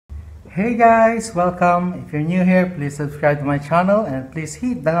Hey guys, welcome. If you're new here, please subscribe to my channel and please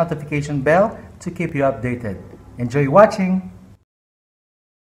hit the notification bell to keep you updated. Enjoy watching!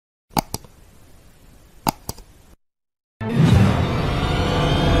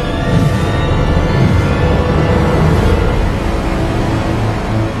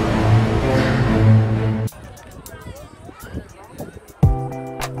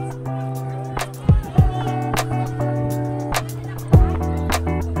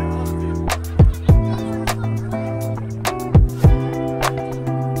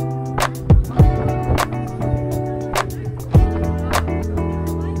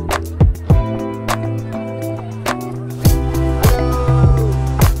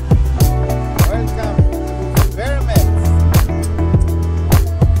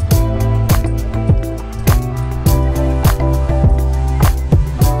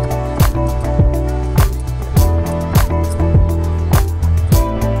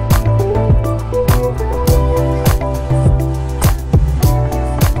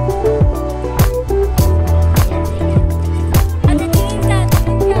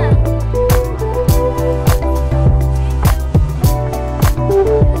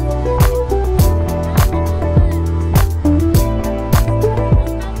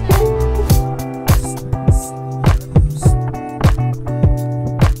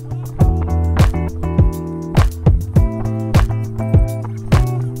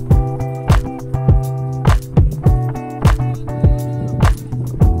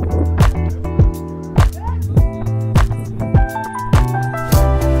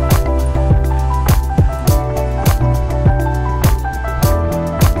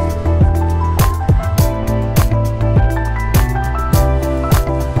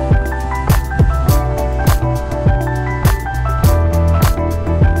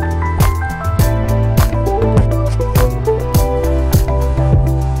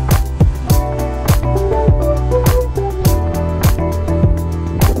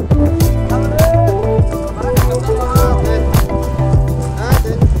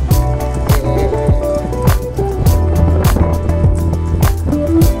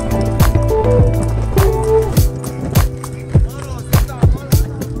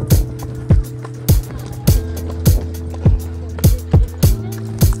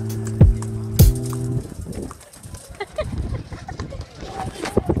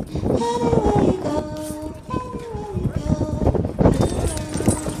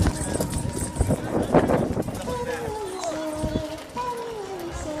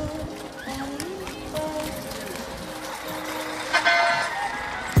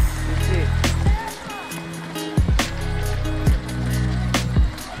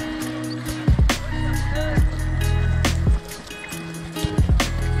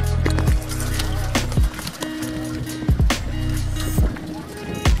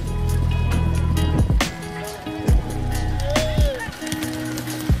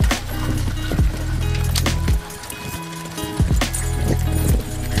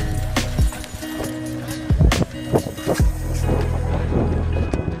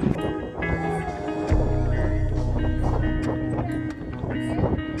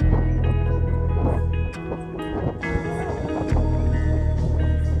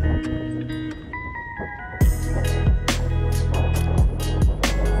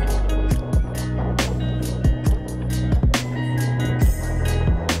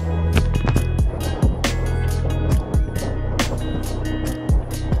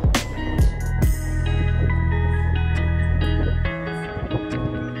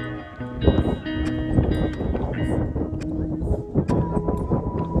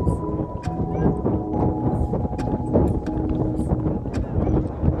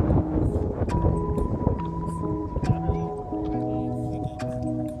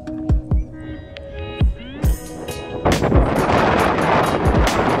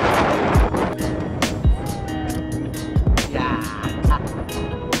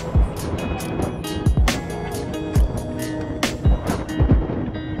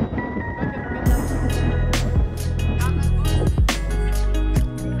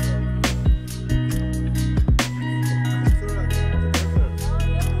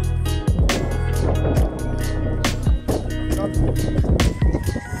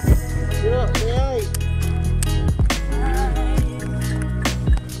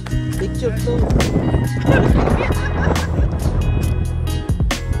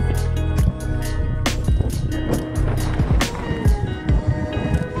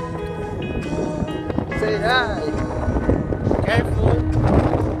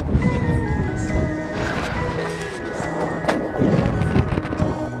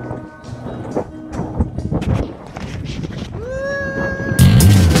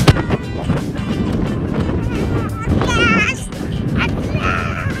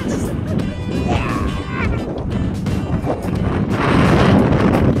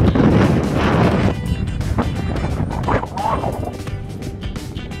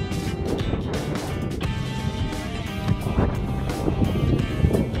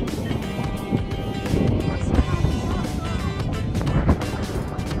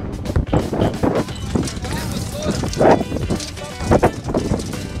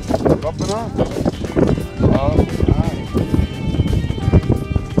 ربنا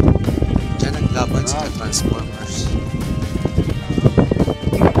Diyan naglaban sila Transformers.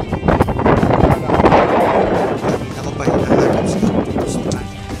 Ako pa hinahanap sila.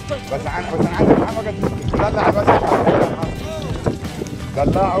 بس عندك محمد دلع بس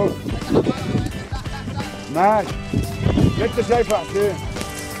دلعوا ماشي انت شايفه حسين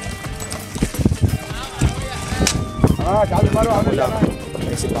تعالوا مروه عملنا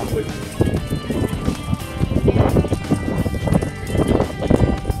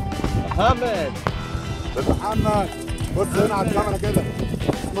محمد بس محمد بص هنا على الكاميرا كده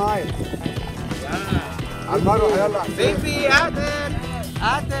اسماعيل على المروه يلا حسين بيبي عادل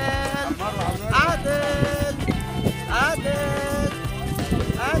عادل عادل عادل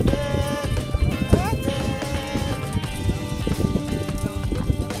عادل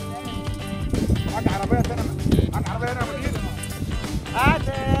معاك عربيه هنا معاك عربيه هنا يا مدير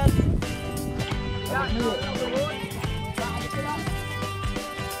عادل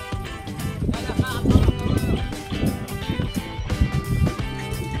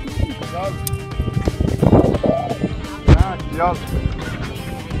يلا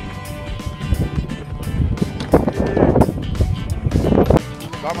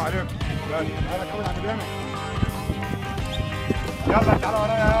السلام عليكم انا كمان عم بيعمل يلا تعالى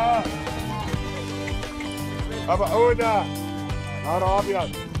ورايا يا ابو حوده نهار ابيض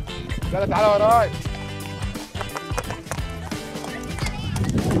يلا تعالى وراي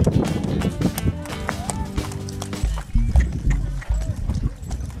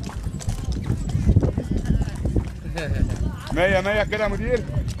مية مية كده يا مدير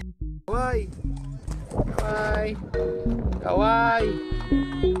كواي كواي كواي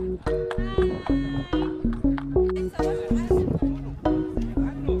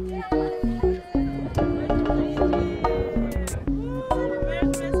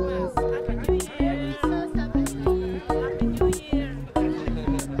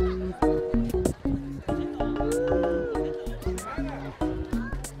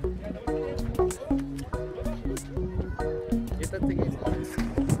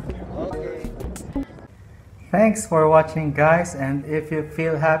Thanks for watching, guys, and if you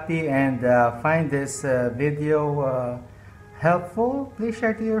feel happy and find this video helpful, please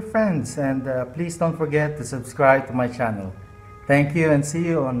share to your friends, and please don't forget to subscribe to my channel. Thank you and see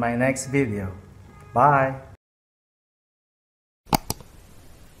you on my next video. Bye.